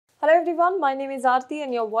Hello everyone, my name is Aarti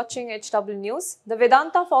and you're watching HW News. The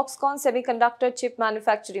Vedanta-Foxconn semiconductor chip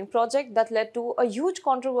manufacturing project that led to a huge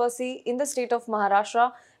controversy in the state of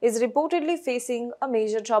Maharashtra is reportedly facing a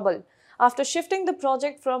major trouble. After shifting the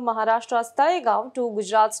project from Maharashtra's Talegaon to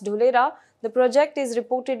Gujarat's Dholera, the project is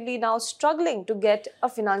reportedly now struggling to get a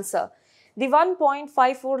financer. The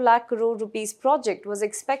 1.54 lakh crore rupees project was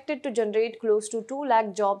expected to generate close to 2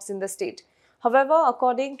 lakh jobs in the state. However,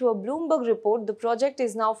 according to a Bloomberg report, the project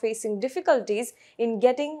is now facing difficulties in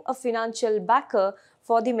getting a financial backer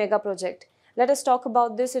for the mega project. Let us talk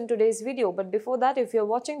about this in today's video. But before that, if you're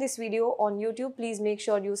watching this video on YouTube, please make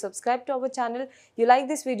sure you subscribe to our channel, you like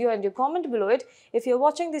this video and you comment below it. If you're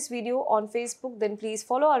watching this video on Facebook, then please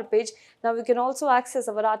follow our page. Now you can also access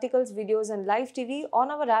our articles, videos and live TV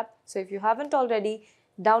on our app. So if you haven't already,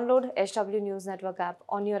 download HW News Network app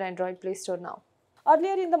on your Android Play Store now.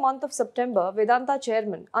 Earlier in the month of September, Vedanta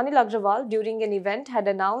chairman Anil Agrawal during an event had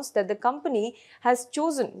announced that the company has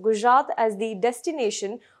chosen Gujarat as the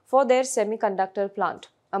destination for their semiconductor plant.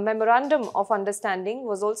 A memorandum of understanding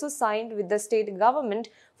was also signed with the state government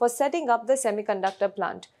for setting up the semiconductor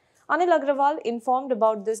plant. Anil Agrawal informed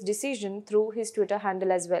about this decision through his Twitter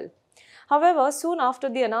handle as well. However, soon after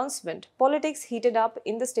the announcement, politics heated up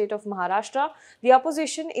in the state of Maharashtra. The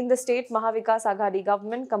opposition in the state Mahavikas Aghadi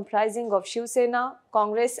government comprising of Shiv Sena,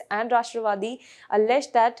 Congress and Rashtrabadi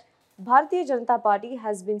alleged that Bharatiya Janata Party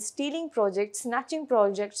has been snatching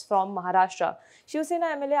projects from Maharashtra. Shiv Sena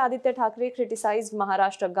MLA Aditya Thackeray criticized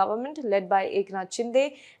Maharashtra government led by Eknath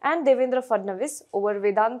Shinde and Devendra Fadnavis over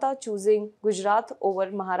Vedanta choosing Gujarat over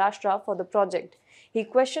Maharashtra for the project. He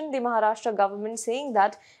questioned the Maharashtra government, saying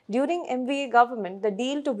that during MVA government, the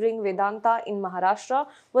deal to bring Vedanta in Maharashtra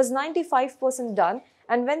was 95% done,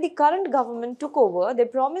 and when the current government took over, they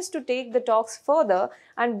promised to take the talks further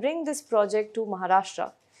and bring this project to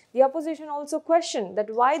Maharashtra. The opposition also questioned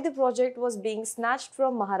that why the project was being snatched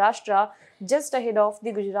from Maharashtra just ahead of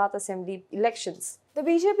the Gujarat Assembly elections. The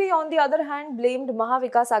BJP, on the other hand, blamed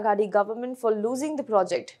Mahavikas Aghadi government for losing the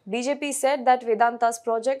project. BJP said that Vedanta's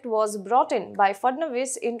project was brought in by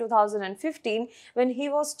Fadnavis in 2015 when he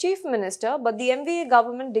was chief minister, but the MVA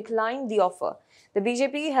government declined the offer. The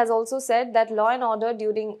BJP has also said that law and order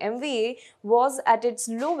during MVA was at its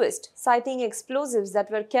lowest, citing explosives that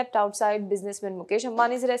were kept outside businessman Mukesh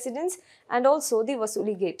Ambani's residence and also the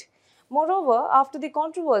Vasuli Gate. Moreover, after the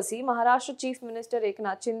controversy, Maharashtra Chief Minister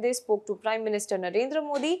Eknath Shinde spoke to Prime Minister Narendra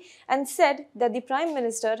Modi and said that the Prime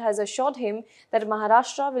Minister has assured him that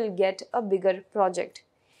Maharashtra will get a bigger project.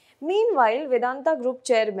 Meanwhile, Vedanta Group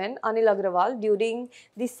Chairman Anil Agrawal during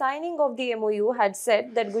the signing of the MOU had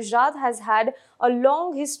said that Gujarat has had a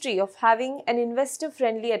long history of having an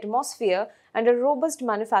investor-friendly atmosphere and a robust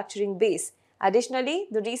manufacturing base. Additionally,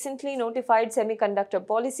 the recently notified semiconductor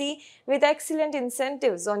policy with excellent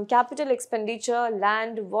incentives on capital expenditure,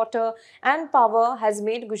 land, water and power has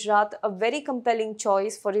made Gujarat a very compelling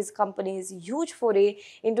choice for his company's huge foray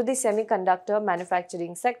into the semiconductor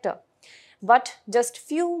manufacturing sector. But just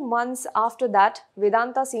few months after that,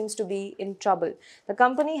 Vedanta seems to be in trouble. The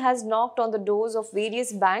company has knocked on the doors of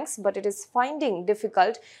various banks, but it is finding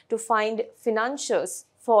difficult to find financiers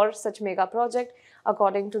for such mega project,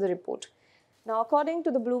 according to the report. Now, according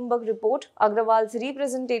to the Bloomberg report, Agrawal's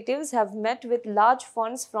representatives have met with large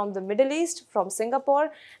funds from the Middle East, from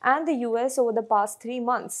Singapore and the US over the past 3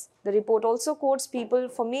 months. The report also quotes people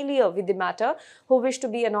familiar with the matter who wish to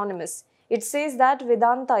be anonymous. It says that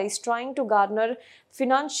Vedanta is trying to garner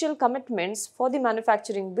financial commitments for the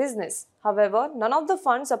manufacturing business. However, none of the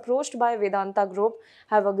funds approached by Vedanta Group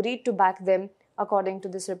have agreed to back them, according to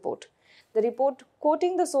this report. The report,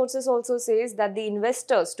 quoting the sources, also says that the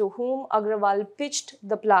investors to whom Agrawal pitched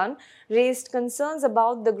the plan raised concerns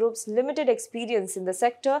about the group's limited experience in the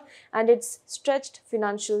sector and its stretched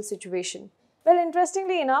financial situation. Well,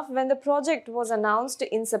 interestingly enough, when the project was announced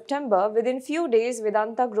in September, within few days,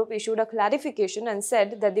 Vedanta Group issued a clarification and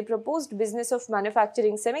said that the proposed business of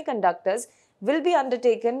manufacturing semiconductors will be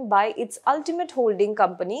undertaken by its ultimate holding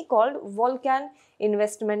company called Volcan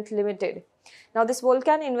Investment Limited. Now, this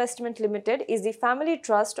Volcan Investment Limited is the family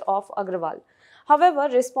trust of Agrawal. However,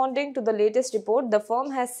 responding to the latest report, the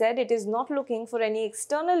firm has said it is not looking for any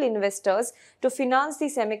external investors to finance the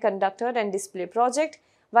semiconductor and display project,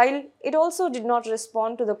 while it also did not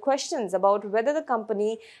respond to the questions about whether the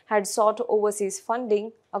company had sought overseas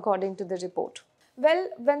funding, according to the report. Well,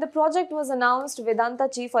 when the project was announced, Vedanta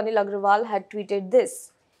chief Anil Agrawal had tweeted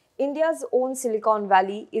this: "India's own Silicon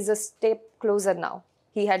Valley is a step closer now."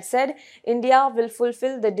 He had said India will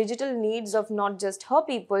fulfill the digital needs of not just her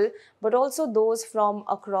people but also those from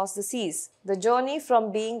across the seas. The journey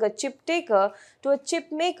from being a chip taker to a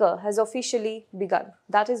chip maker has officially begun.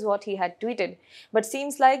 That is what he had tweeted. But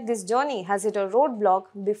seems like this journey has hit a roadblock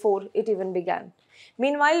before it even began.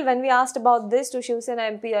 Meanwhile, when we asked about this to Shiv Sena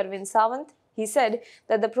MP Arvind Sawant, he said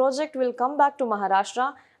that the project will come back to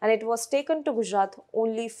Maharashtra and it was taken to Gujarat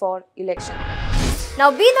only for election. Now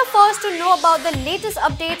be the first to know about the latest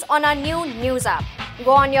updates on our new news app.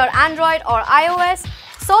 Go on your Android or iOS,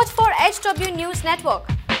 search for HW News Network.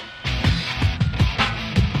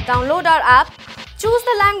 Download our app, choose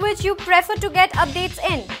the language you prefer to get updates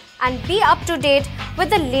in, and be up to date with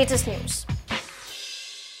the latest news.